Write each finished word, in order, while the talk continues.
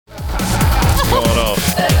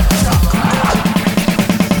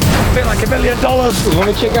$1 million. Let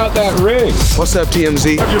me check out that rig. What's up,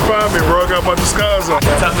 TMZ? How'd you find me, bro? I got a bunch of scars on.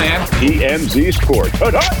 What's up, man? TMZ Sports.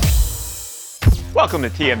 Welcome to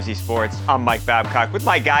TMZ Sports. I'm Mike Babcock with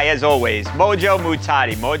my guy, as always, Mojo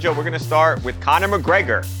Muhtadi. Mojo, we're going to start with Conor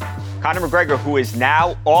McGregor. Conor McGregor, who is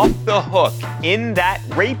now off the hook in that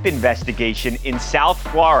rape investigation in South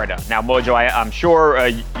Florida. Now, Mojo, I'm sure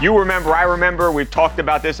you remember, I remember, we've talked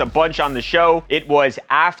about this a bunch on the show. It was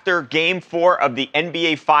after Game 4 of the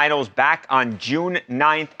NBA Finals back on June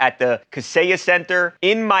 9th at the Kaseya Center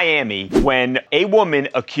in Miami when a woman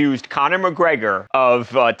accused Conor McGregor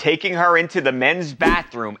of taking her into the men's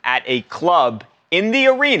bathroom at a club in the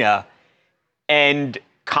arena, and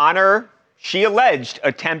Conor, she alleged,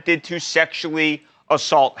 attempted to sexually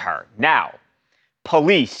assault her. Now,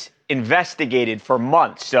 police investigated for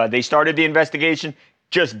months. They started the investigation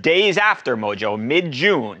just days after, Mojo,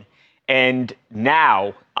 mid-June. And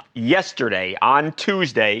now, yesterday, on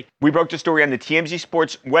Tuesday, we broke the story on the TMZ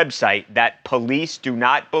Sports website that police do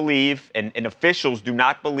not believe, and officials do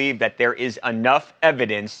not believe, that there is enough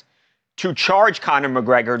evidence to charge Conor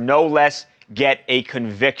McGregor, no less get a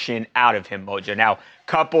conviction out of him, Mojo. Now,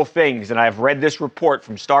 couple things, and I've read this report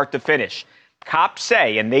from start to finish. Cops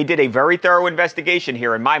say, and they did a very thorough investigation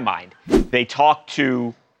here in my mind, they talked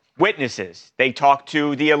to witnesses, they talked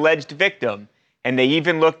to the alleged victim, and they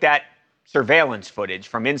even looked at surveillance footage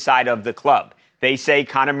from inside of the club. They say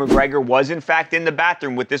Conor McGregor was in fact in the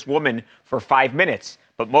bathroom with this woman for 5 minutes.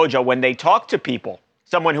 But Mojo, when they talked to people,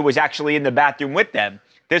 someone who was actually in the bathroom with them,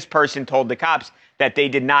 this person told the cops that they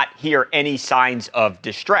did not hear any signs of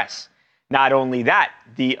distress. Not only that,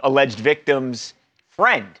 the alleged victim's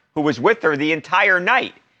friend, who was with her the entire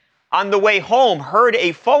night, on the way home heard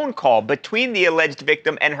a phone call between the alleged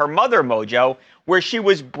victim and her mother, Mojo, where she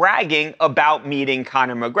was bragging about meeting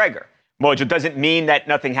Conor McGregor. Mojo, doesn't mean that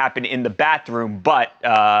nothing happened in the bathroom, but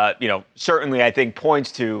certainly I think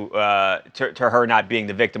points to her not being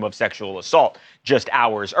the victim of sexual assault just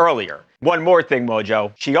hours earlier. One more thing,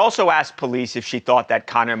 Mojo. She also asked police if she thought that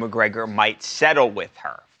Conor McGregor might settle with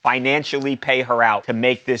her, financially pay her out to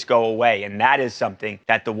make this go away. And that is something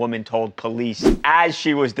that the woman told police as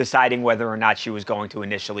she was deciding whether or not she was going to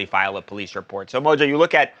initially file a police report. So, Mojo, you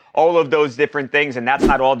look at all of those different things, and that's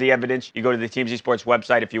not all the evidence. You go to the TMZ Sports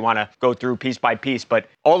website if you want to go through piece by piece. But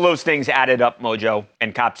all those things added up, Mojo,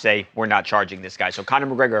 and cops say we're not charging this guy. So Conor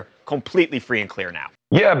McGregor completely free and clear now.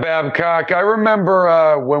 Yeah, Babcock, I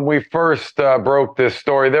remember when we first broke this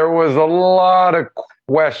story, there was a lot of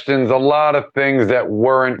questions, a lot of things that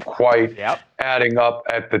weren't quite adding up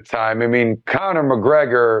at the time. I mean, Conor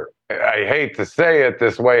McGregor, I hate to say it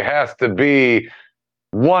this way, has to be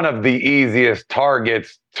one of the easiest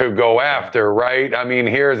targets to go after, right? I mean,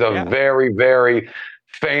 here's a very, very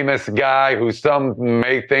famous guy who some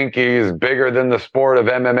may think he's bigger than the sport of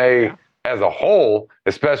MMA as a whole,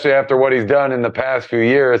 especially after what he's done in the past few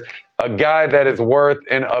years. A guy that is worth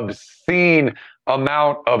an obscene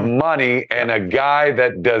amount of money, and a guy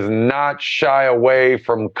that does not shy away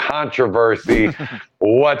from controversy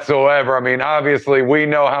whatsoever. I mean, obviously, we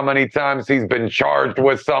know how many times he's been charged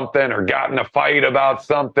with something or gotten a fight about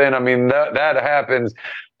something. I mean, that happens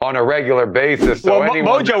on a regular basis. So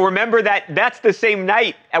Mojo, remember that's the same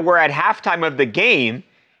night we're at halftime of the game,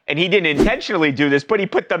 and he didn't intentionally do this, but he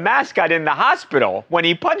put the mascot in the hospital when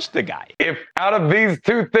he punched the guy. If out of these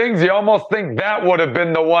two things, you almost think that would have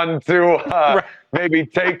been the one to maybe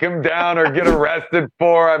take him down or get arrested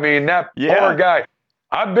for. I mean, that poor guy.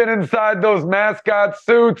 I've been inside those mascot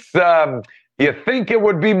suits. You think it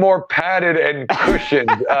would be more padded and cushioned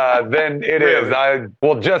than it is. I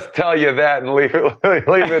will just tell you that and leave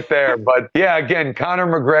it there. But yeah, again, Conor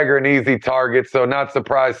McGregor, an easy target, so not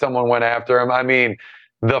surprised someone went after him. I mean,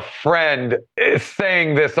 the friend is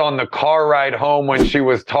saying this on the car ride home when she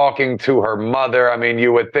was talking to her mother. I mean,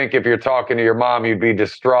 you would think if you're talking to your mom, you'd be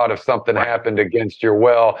distraught if something happened against your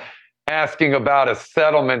will. Asking about a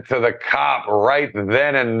settlement to the cop right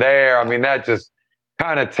then and there. I mean, that just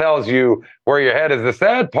kind of tells you where your head is. The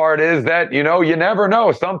sad part is that, you never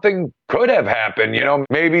know. Something could have happened.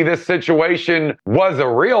 Maybe this situation was a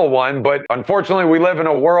real one, but unfortunately we live in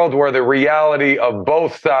a world where the reality of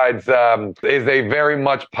both sides is a very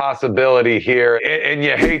much possibility here. And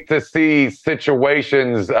you hate to see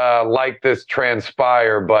situations like this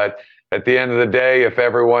transpire, but at the end of the day, if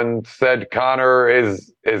everyone said Conor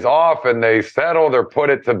is is off and they settled or put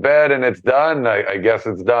it to bed and it's done, I guess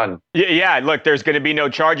it's done. Yeah, look, there's going to be no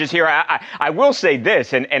charges here. I will say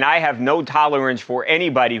this, and I have no tolerance for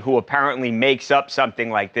anybody who apparently makes up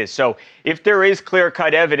something like this. So if there is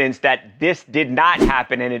clear-cut evidence that this did not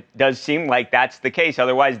happen, and it does seem like that's the case,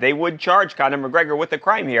 otherwise they would charge Conor McGregor with a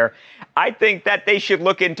crime here, I think that they should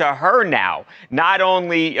look into her now, not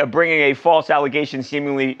only bringing a false allegation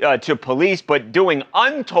seemingly to police, but doing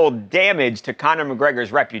untold damage to Conor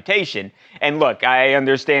McGregor's reputation. And look, I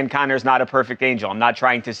understand Conor's not a perfect angel. I'm not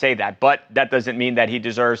trying to say that, but that doesn't mean that he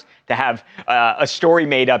deserves to have a story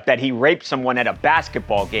made up that he raped someone at a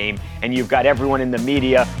basketball game, and you've got everyone in the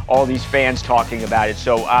media, all these fans talking about it.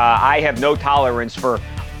 So I have no tolerance for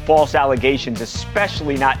false allegations,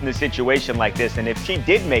 especially not in a situation like this. And if she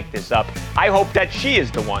did make this up, I hope that she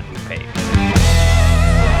is the one who paid.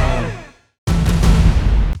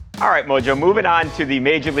 All right, Mojo, moving on to the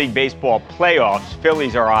Major League Baseball playoffs.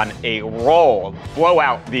 Phillies are on a roll. Blow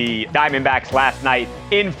out the Diamondbacks last night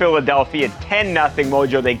in Philadelphia, 10-0,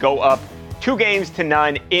 Mojo. They go up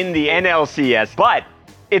 2-0 in the NLCS. But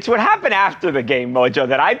it's what happened after the game, Mojo,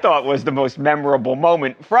 that I thought was the most memorable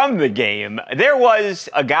moment from the game. There was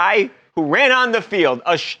a guy who ran on the field,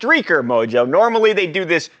 a streaker, Mojo. Normally they do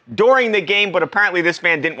this during the game, but apparently this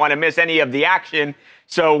man didn't want to miss any of the action,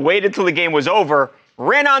 so waited till the game was over,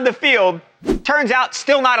 ran on the field. Turns out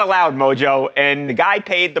still not allowed, Mojo, and the guy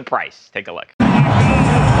paid the price. Take a look.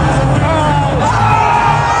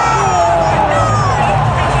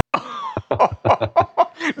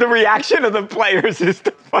 The reaction of the players is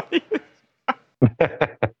the funniest.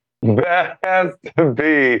 That has to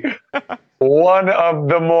be one of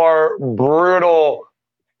the more brutal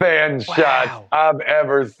fan shots I've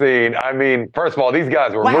ever seen. I mean, first of all, these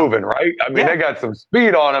guys were moving, right? I mean, they got some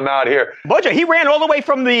speed on them out here. Mojo, he ran all the way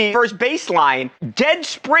from the first baseline, dead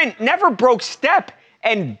sprint, never broke step,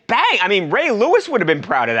 and bang. I mean, Ray Lewis would have been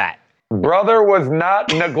proud of that. Brother was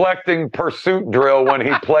not neglecting pursuit drill when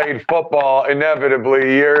he played football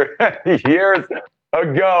inevitably years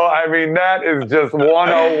ago. I mean, that is just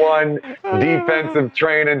 101 defensive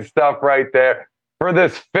training stuff right there. For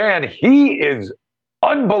this fan, he is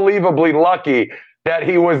unbelievably lucky that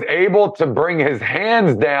he was able to bring his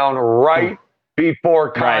hands down right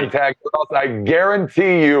before contact. I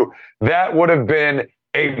guarantee you that would have been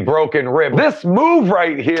a broken rib. This move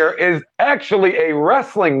right here is actually a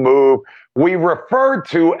wrestling move we refer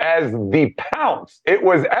to as the pounce. It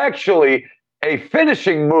was actually a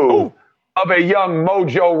finishing move of a young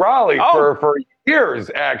Mojo Rawley for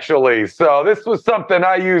years, actually. So this was something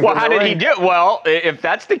I used. Well, how did he do? Well, if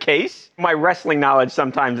that's the case, my wrestling knowledge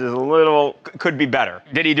sometimes is could be better.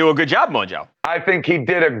 Did he do a good job, Mojo? I think he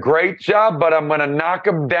did a great job, but I'm going to knock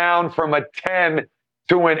him down from a 10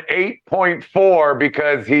 to an 8.4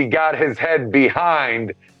 because he got his head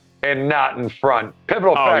behind and not in front.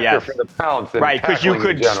 Pivotal factor for the pounce. Right, because you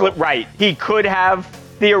could slip. Right, he could have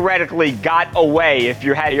theoretically got away if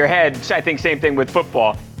you had your head. I think same thing with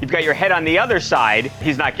football. You've got your head on the other side.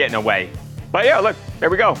 He's not getting away. But yeah, look, there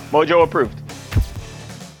we go. Mojo approved.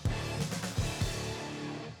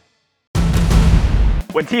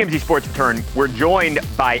 When TMZ Sports return, we're joined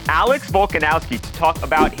by Alex Volkanovski to talk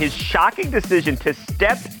about his shocking decision to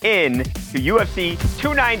step in to UFC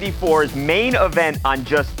 294's main event on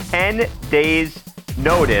just 10 days'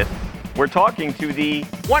 notice. We're talking to the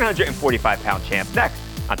 145-pound champ next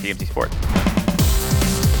on TMZ Sports.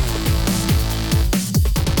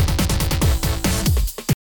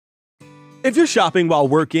 If you're shopping while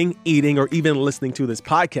working, eating, or even listening to this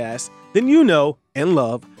podcast, then you know and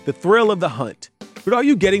love the thrill of the hunt. But are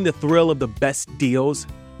you getting the thrill of the best deals?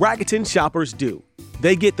 Rakuten shoppers do.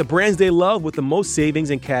 They get the brands they love with the most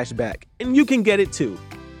savings and cash back, and you can get it too.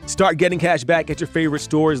 Start getting cash back at your favorite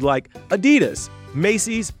stores like Adidas,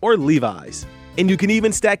 Macy's, or Levi's. And you can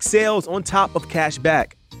even stack sales on top of cash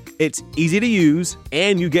back. It's easy to use,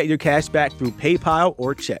 and you get your cash back through PayPal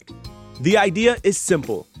or check. The idea is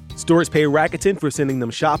simple. Stores pay Rakuten for sending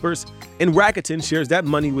them shoppers, and Rakuten shares that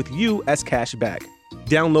money with you as cash back.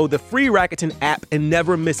 Download the free Rakuten app and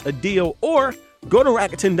never miss a deal, or go to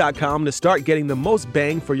Rakuten.com to start getting the most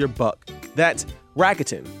bang for your buck. That's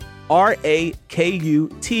Rakuten, Rakuten.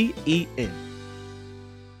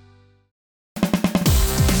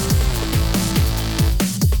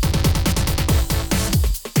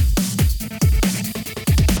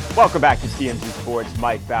 Welcome back to TMZ Sports.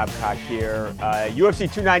 Mike Babcock here. UFC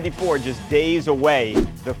 294 just days away.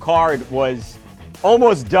 The card was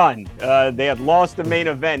almost done. They had lost the main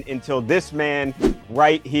event until this man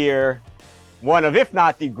right here, one of, if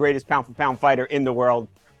not the greatest pound-for-pound fighter in the world,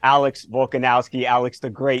 Alex Volkanovski. Alex the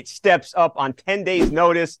Great steps up on 10 days'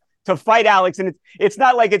 notice to fight Alex, and it's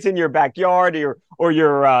not like it's in your backyard or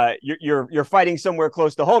you're fighting somewhere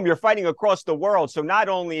close to home. You're fighting across the world. So not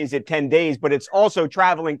only is it 10 days, but it's also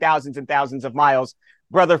traveling thousands and thousands of miles.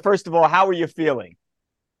 Brother, first of all, how are you feeling?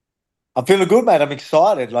 I'm feeling good, mate. I'm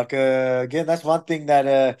excited. Like again, that's one thing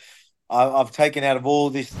that I've taken out of all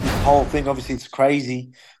this whole thing. Obviously, it's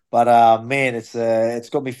crazy, but man, it's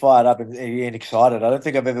got me fired up and excited. I don't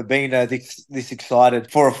think I've ever been this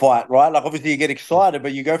excited for a fight, right? Like obviously you get excited,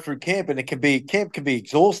 but you go through camp and camp can be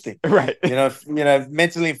exhausting, right?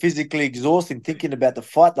 Mentally and physically exhausting, thinking about the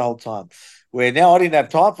fight the whole time. Where now I didn't have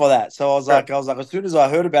time for that, so I was like, as soon as I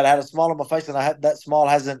heard about it, I had a smile on my face, and that smile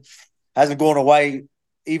hasn't gone away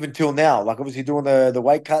even till now. Like obviously doing the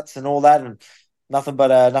weight cuts and all that, and nothing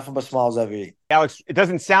but smiles over here. Alex, it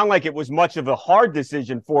doesn't sound like it was much of a hard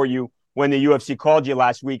decision for you when the UFC called you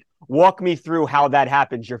last week. Walk me through how that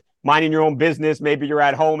happens. You're minding your own business. Maybe you're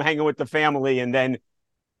at home hanging with the family, and then,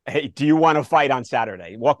 hey, do you want to fight on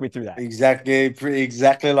Saturday? Walk me through that.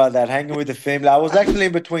 Exactly like that. Hanging with the family. I was actually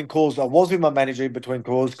in between calls. I was with my manager in between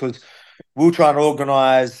calls because we were trying to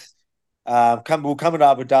organise. We'll come to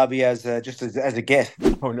Abu Dhabi as a guest.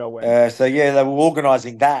 Oh no way! So yeah, they were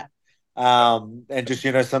organising that. And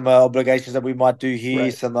just some obligations that we might do here,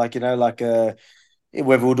 right. some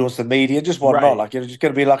whether we're doing some media, just whatnot. Right. Like just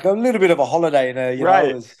going to be like a little bit of a holiday, and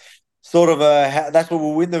right. It's sort of that's what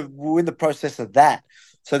we're in the process of that.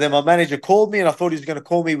 So then my manager called me, and I thought he was going to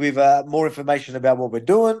call me with more information about what we're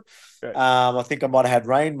doing. Right. I think I might have had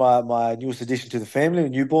Rain, my newest addition to the family,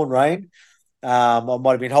 newborn Rain. I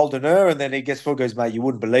might have been holding her, and then he gets full, goes, mate, you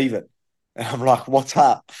wouldn't believe it. And I'm like, what's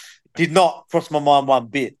up? Did not cross my mind one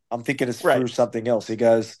bit. I'm thinking it's through something else. He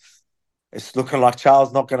goes, it's looking like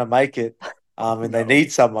Charles not going to make it, and they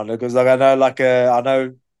need someone. Because I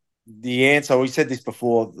know the answer. We said this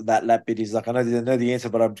before that bit. He's like, I know the answer,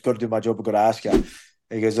 but I've got to do my job. I've got to ask you.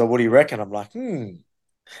 He goes, oh, what do you reckon? I'm like,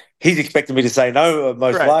 He's expecting me to say no,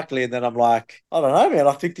 most likely, and then I'm like, I don't know, man.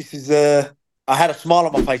 I think this is I had a smile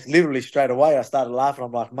on my face literally straight away. I started laughing.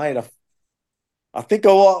 I'm like, mate, I think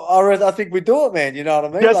we do it, man. You know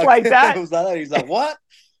what I mean? Just like that. It was like that. He's like, what?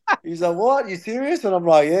 He's like, what? You serious? And I'm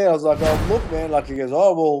like, yeah. I was like, oh, look, man. Like he goes,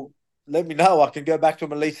 oh, well, let me know. I can go back to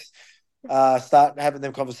him at least, start having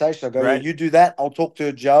them conversations. I go, yeah, you do that. I'll talk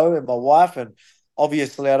to Joe and my wife, and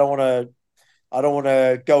obviously, I don't want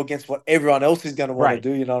to go against what everyone else is going to want to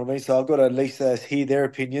do. You know what I mean? So I've got to at least hear their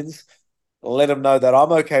opinions, let them know that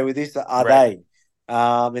I'm okay with this. Are they?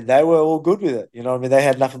 And they were all good with it. You know what I mean? They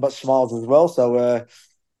had nothing but smiles as well. So,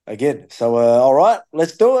 all right,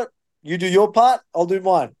 let's do it. You do your part. I'll do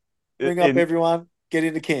mine. Bring up everyone. Get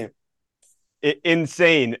into camp.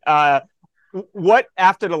 Insane. What,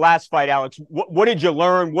 after the last fight, Alex, what did you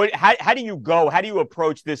learn? How do you go? How do you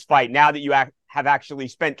approach this fight now that you have actually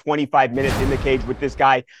spent 25 minutes in the cage with this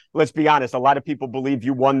guy? Let's be honest. A lot of people believe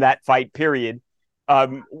you won that fight, period.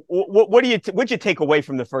 What'd you take away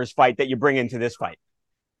from the first fight that you bring into this fight?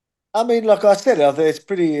 I mean, like I said, I think it's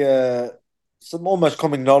pretty some almost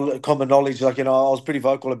common knowledge. Like, I was pretty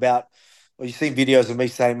vocal about. Well, you've seen videos of me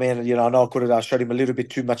saying, man, I know I showed him a little bit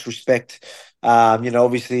too much respect.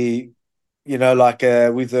 Obviously, with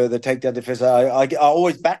the takedown defense, I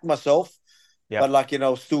always back myself. But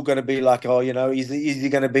still going to be like, is he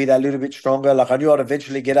going to be that little bit stronger? Like I knew I'd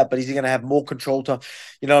eventually get up, but is he going to have more control time?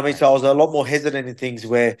 You know what I mean? So I was a lot more hesitant in things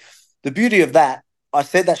where the beauty of that, I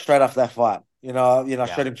said that straight after that fight. I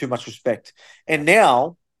showed him too much respect. And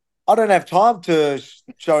now I don't have time to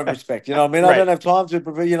show him respect. You know what I mean? I don't have time to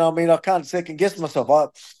prepare. You know what I mean? I can't second guess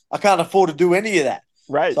myself. I can't afford to do any of that.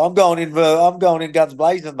 Right. So I'm going in guns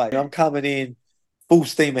blazing, mate. I'm coming in full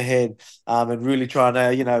steam ahead, and really trying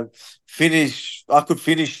to, finish. I could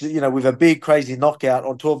finish, with a big crazy knockout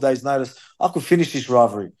on 12 days' notice. I could finish this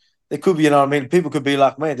rivalry. There could be, people could be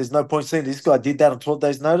like, man, there's no point seeing this guy did that on 12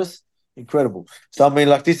 days' notice. Incredible. So I mean,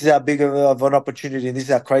 like, this is how big of an opportunity, and this is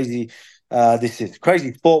how crazy this is.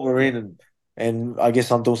 Crazy sport we're in, and I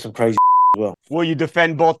guess I'm doing some crazy as well. Will you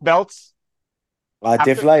defend both belts?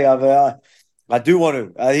 Definitely. I do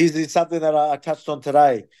want to. Here's something that I touched on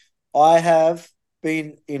today. I have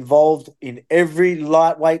been involved in every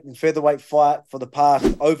lightweight and featherweight fight for the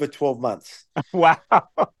past over 12 months. Wow.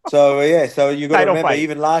 So you got to remember,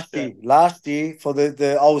 even last year for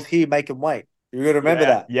the I was here making weight. You got to remember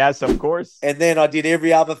that. Yes, of course. And then I did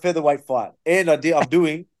every other featherweight fight, and I'm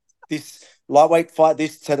doing this lightweight fight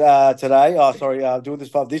today. I'm doing this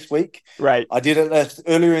fight this week. Right. I did it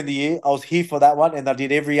earlier in the year. I was here for that one, and I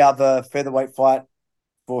did every other featherweight fight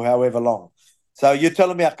for however long. So you're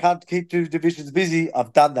telling me I can't keep two divisions busy?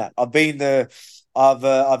 I've done that. I've been the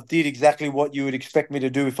I've did exactly what you would expect me to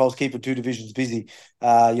do if I was keeping two divisions busy.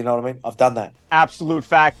 You know what I mean? I've done that. Absolute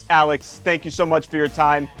fact. Alex, thank you so much for your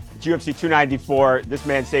time. It's UFC 294. This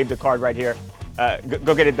man saved the card right here.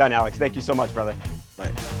 Go get it done, Alex. Thank you so much, brother.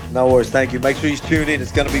 Mate, no worries. Thank you. Make sure you tune in.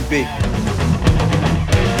 It's going to be big.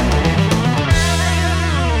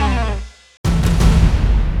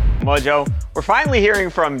 Mojo, we're finally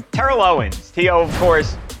hearing from Terrell Owens. T.O., of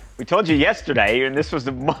course, we told you yesterday, and this was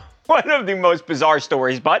one of the most bizarre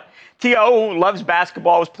stories, but T.O. loves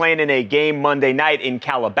basketball, was playing in a game Monday night in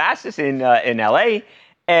Calabasas in L.A.,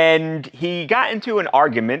 and he got into an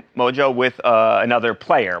argument, Mojo, with another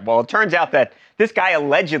player. Well, it turns out that this guy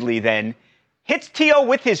allegedly then hits T.O.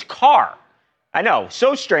 with his car. I know,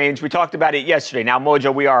 so strange. We talked about it yesterday. Now,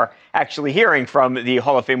 Mojo, we are actually hearing from the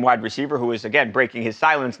Hall of Fame wide receiver who is, again, breaking his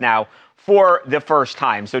silence now for the first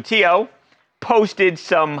time. So T.O. posted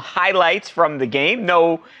some highlights from the game.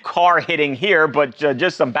 No car hitting here, but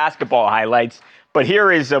just some basketball highlights. But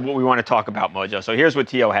here is what we want to talk about, Mojo. So here's what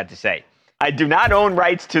T.O. had to say. I do not own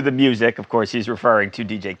rights to the music. Of course, he's referring to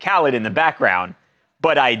DJ Khaled in the background.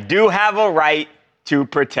 But I do have a right to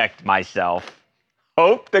protect myself.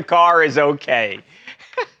 Hope the car is okay.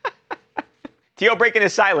 T.O. breaking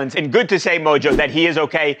his silence, and good to say, Mojo, that he is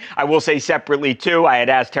okay. I will say separately, too, I had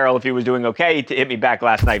asked Terrell if he was doing okay to hit me back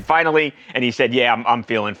last night finally, and he said, yeah, I'm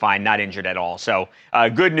feeling fine, not injured at all. So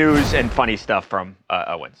good news and funny stuff from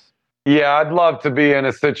Owens. Yeah, I'd love to be in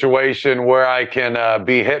a situation where I can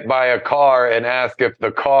be hit by a car and ask if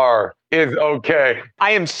the car is okay.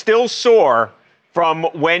 I am still sore from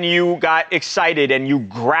when you got excited and you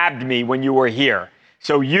grabbed me when you were here.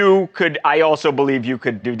 So I also believe you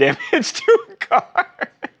could do damage to a car.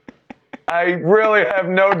 I really have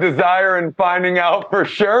no desire in finding out for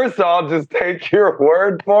sure, so I'll just take your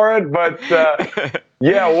word for it. But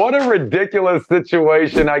yeah, what a ridiculous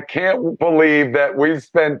situation. I can't believe that we've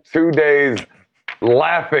spent 2 days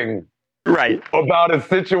laughing about a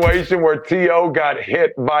situation where T.O. got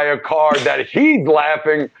hit by a car, that he's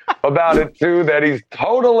laughing about it too, that he's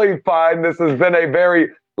totally fine. This has been a very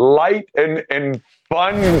light and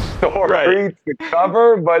fun story to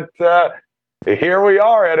cover, but here we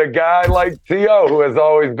are at a guy like T.O. who has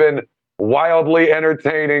always been wildly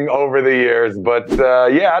entertaining over the years. But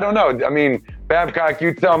yeah, I don't know. I mean, Babcock,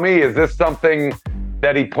 you tell me, is this something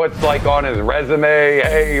that he puts like on his resume?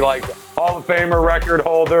 Hey, like Hall of Famer, record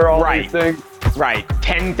holder, all these things? Right.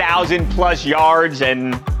 10,000 plus yards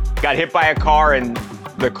and got hit by a car, and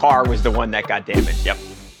the car was the one that got damaged. Yep.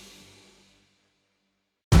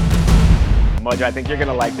 Mojo, I think you're going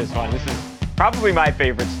to like this one. This is probably my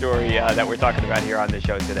favorite story that we're talking about here on the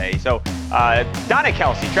show today. So Donna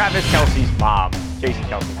Kelsey, Travis Kelsey's mom, Jason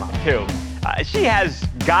Kelsey's mom too, she has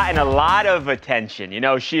gotten a lot of attention. You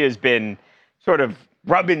know, she has been sort of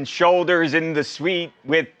rubbing shoulders in the suite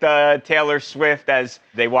with Taylor Swift as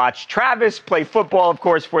they watch Travis play football, of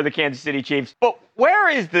course, for the Kansas City Chiefs. But where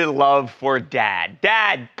is the love for Dad,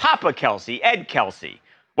 Papa Kelsey, Ed Kelsey?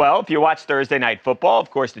 Well, if you watch Thursday Night Football, of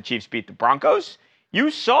course, the Chiefs beat the Broncos. You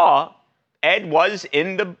saw Ed was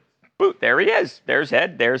in the booth. There he is. There's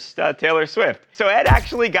Ed. There's Taylor Swift. So Ed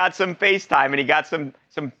actually got some FaceTime, and he got some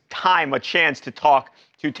time, a chance to talk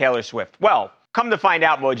to Taylor Swift. Well, come to find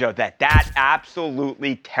out, Mojo, that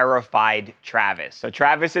absolutely terrified Travis. So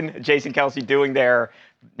Travis and Jason Kelsey doing their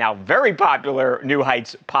now very popular New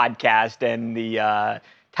Heights podcast, and the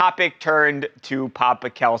topic turned to Papa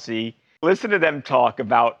Kelsey. Listen to them talk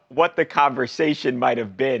about what the conversation might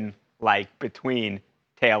have been like between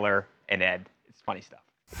Taylor and Ed. It's funny stuff.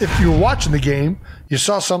 If you were watching the game, you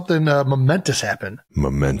saw something momentous happen.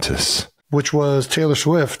 Momentous. Which was Taylor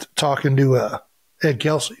Swift talking to Ed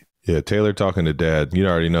Kelsey. Yeah, Taylor talking to Dad. You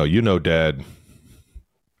already know. You know Dad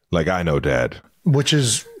like I know Dad. Which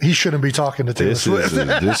is, he shouldn't be talking to Taylor Swift.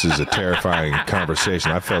 This is a terrifying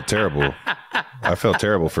conversation. I felt terrible. I felt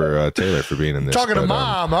terrible for Taylor for being in this. Talking to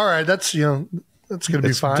Mom. All right, that's going to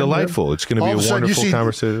be fine. It's delightful. Man. It's going to be a wonderful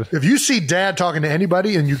conversation. If you see Dad talking to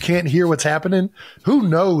anybody and you can't hear what's happening, who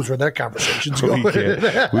knows where that conversation's going? We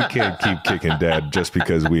can't keep kicking Dad just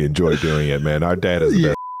because we enjoy doing it, man. Our dad is the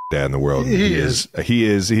best dad in the world. He is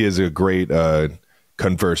a great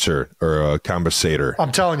converser or a conversator.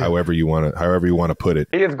 I'm telling you. However you want to put it.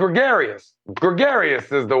 He is gregarious.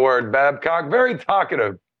 Gregarious is the word, Babcock. Very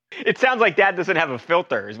talkative. It sounds like Dad doesn't have a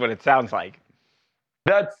filter, is what it sounds like.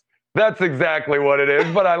 That's exactly what it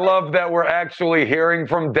is. But I love that we're actually hearing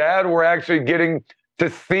from Dad. We're actually getting to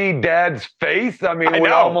see Dad's face. I mean, we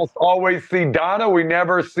almost always see Donna. We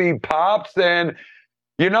never see Pops. And,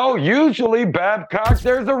 you know, usually, Babcock,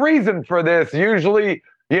 there's a reason for this. Usually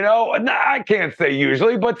You know, I can't say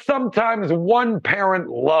usually, but sometimes one parent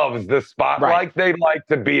loves the spotlight. Right. They like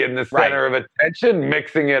to be in the center of attention,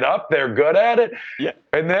 mixing it up. They're good at it. Yeah.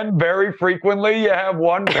 And then very frequently you have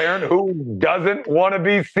one parent who doesn't want to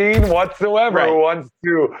be seen whatsoever, who wants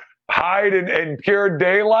to hide in pure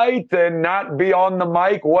daylight and not be on the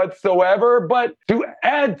mic whatsoever. But to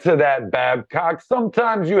add to that, Babcock,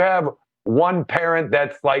 sometimes you have one parent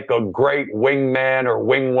that's like a great wingman or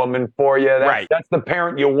wingwoman for you. That's the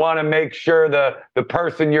parent you want to make sure the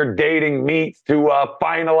person you're dating meets to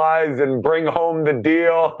finalize and bring home the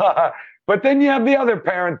deal. But then you have the other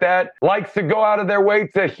parent that likes to go out of their way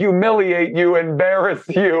to humiliate you, embarrass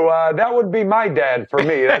you. That would be my dad for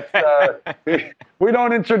me. That's we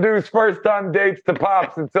don't introduce first-time dates to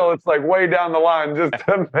Pops until it's like way down the line, just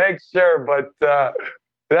to make sure. But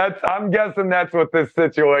I'm guessing that's what this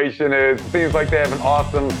situation is. Seems like they have an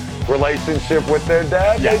awesome relationship with their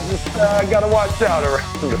dad. They just got to watch out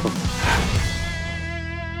around him.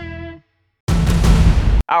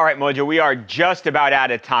 All right, Mojo, we are just about out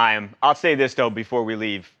of time. I'll say this, though, before we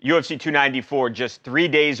leave. UFC 294 just 3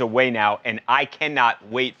 days away now, and I cannot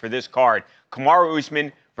wait for this card. Kamaru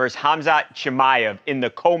Usman versus Khamzat Chimaev in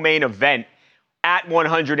the co-main event at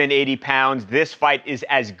 180 pounds. This fight is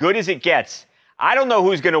as good as it gets. I don't know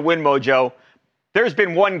who's going to win, Mojo. There's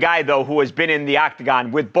been one guy, though, who has been in the octagon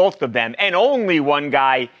with both of them, and only one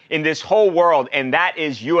guy in this whole world, and that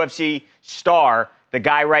is UFC star, the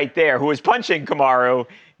guy right there who is punching Kamaru,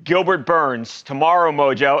 Gilbert Burns. Tomorrow,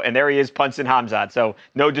 Mojo, and there he is punching Khamzat, so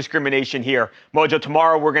no discrimination here. Mojo,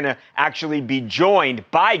 tomorrow we're going to actually be joined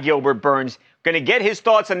by Gilbert Burns, going to get his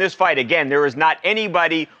thoughts on this fight. Again, there is not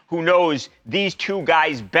anybody who knows these two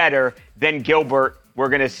guys better than Gilbert. We're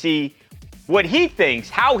going to see what he thinks,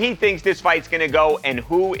 how he thinks this fight's going to go, and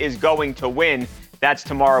who is going to win. That's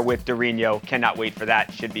tomorrow with Dorino. Cannot wait for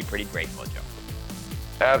that. Should be pretty great, Mojo.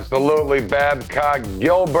 Absolutely, Babcock.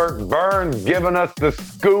 Gilbert Burns giving us the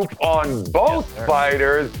scoop on both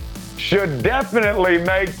fighters. Should definitely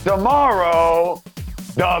make tomorrow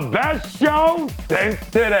the best show since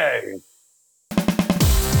today.